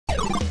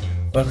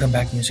Welcome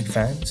back, music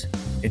fans.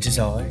 It is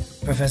I,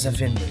 Professor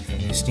Finley from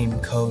the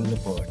esteemed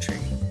Co-Laboratory.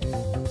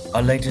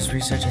 Our latest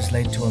research has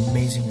led to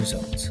amazing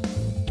results.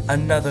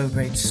 Another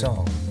great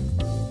song.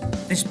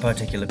 This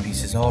particular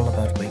piece is all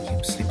about waking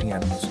up sleeping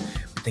animals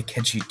with a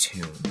catchy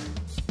tune.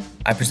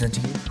 I present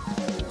to you,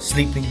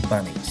 Sleeping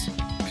Bunnies.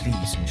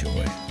 Please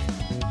enjoy.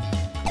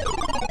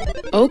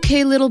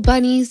 Okay, little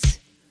bunnies,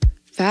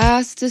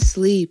 fast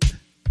asleep.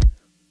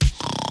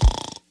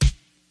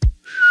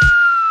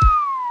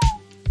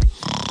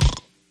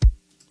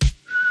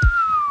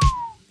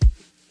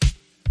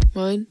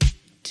 One,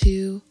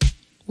 two,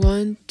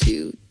 1,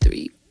 2,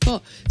 3,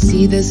 4.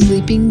 See the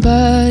sleeping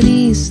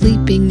bunnies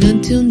sleeping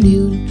until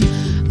noon.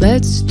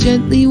 Let's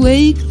gently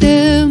wake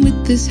them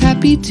with this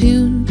happy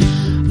tune.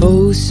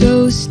 Oh,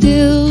 so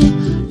still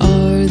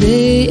are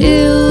they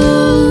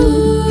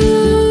ill?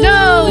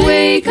 No,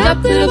 wake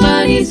up, little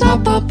bunnies,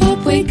 hop, hop,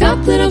 hop. Wake up,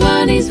 little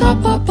bunnies,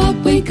 hop, hop, hop.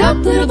 Wake up,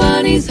 little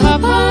bunnies,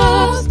 hop,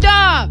 hop.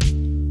 Stop!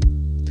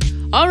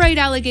 All right,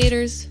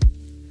 alligators,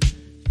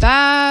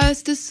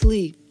 fast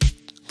asleep.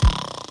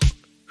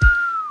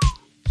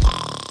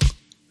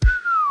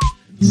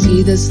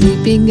 See the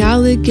sleeping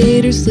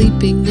alligator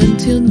sleeping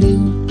until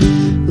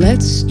noon.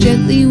 Let's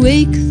gently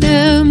wake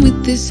them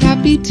with this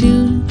happy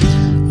tune.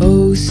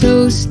 Oh,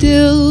 so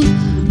still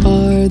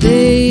are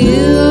they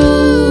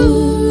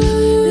ill?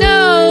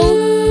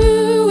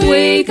 No!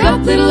 Wake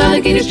up, little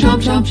alligators,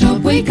 chomp, chomp,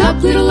 chomp. Wake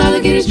up, little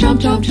alligators,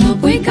 chomp, chomp,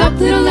 chomp. Wake up,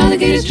 little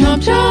alligators,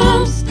 chomp,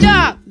 chomp.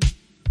 Stop!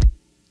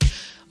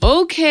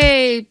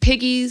 Okay,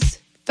 piggies,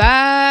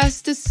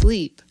 fast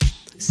asleep.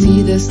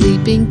 See the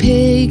sleeping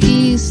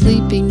piggies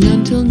sleeping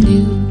until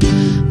noon.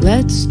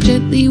 Let's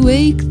gently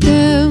wake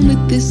them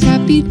with this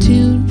happy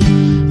tune.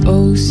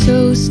 Oh,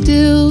 so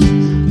still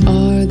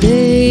are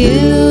they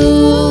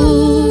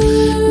ill?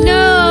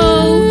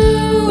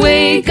 No!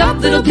 Wake up,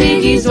 little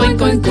piggies, oink,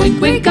 oink, oink.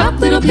 Wake up,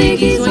 little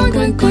piggies, oink,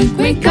 oink, oink.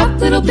 Wake up,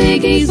 little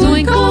piggies,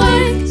 oink,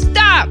 oink.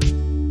 Stop!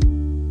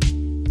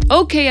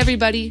 Okay,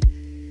 everybody,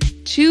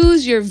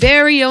 choose your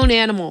very own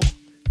animal.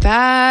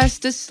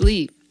 Fast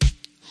asleep.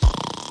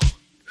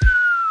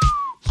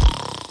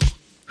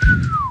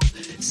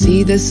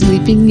 See the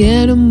sleeping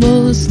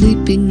animals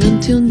sleeping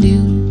until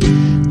noon.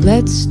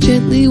 Let's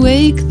gently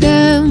wake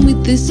them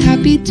with this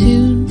happy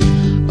tune.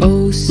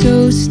 Oh,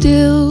 so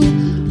still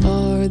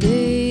are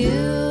they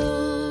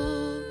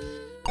ill?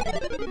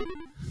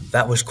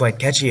 That was quite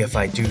catchy if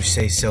I do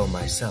say so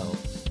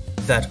myself.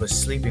 That was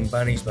Sleeping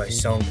Bunnies by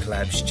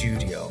SoundCloud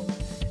Studio.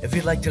 If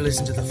you'd like to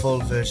listen to the full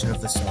version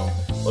of the song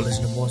or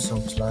listen to more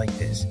songs like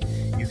this,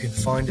 you can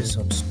find us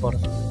on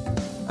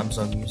Spotify,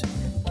 Amazon Music,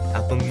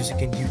 Apple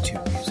Music and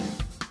YouTube Music.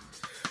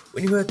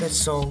 When you heard that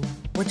song,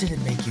 what did it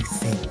make you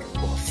think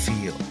or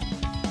feel?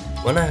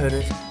 When I heard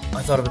it,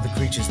 I thought about the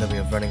creatures that we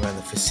have running around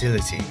the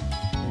facility.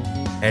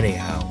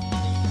 Anyhow,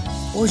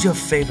 what was your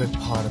favorite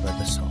part about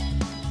the song?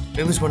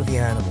 Maybe it was one of the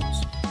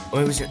animals, or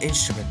maybe it was an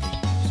instrument they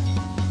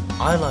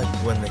used. I liked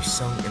when they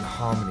sung in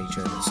harmony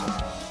during the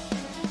song.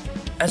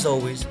 As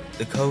always,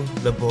 the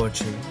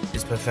Co-Laboratory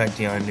is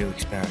perfecting our new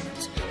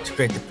experiments to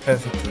create the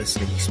perfect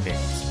listening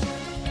experience.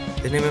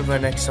 The name of our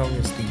next song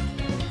is The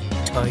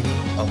Tidy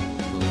Up.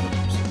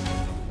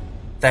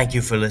 Thank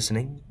you for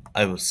listening.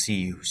 I will see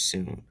you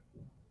soon.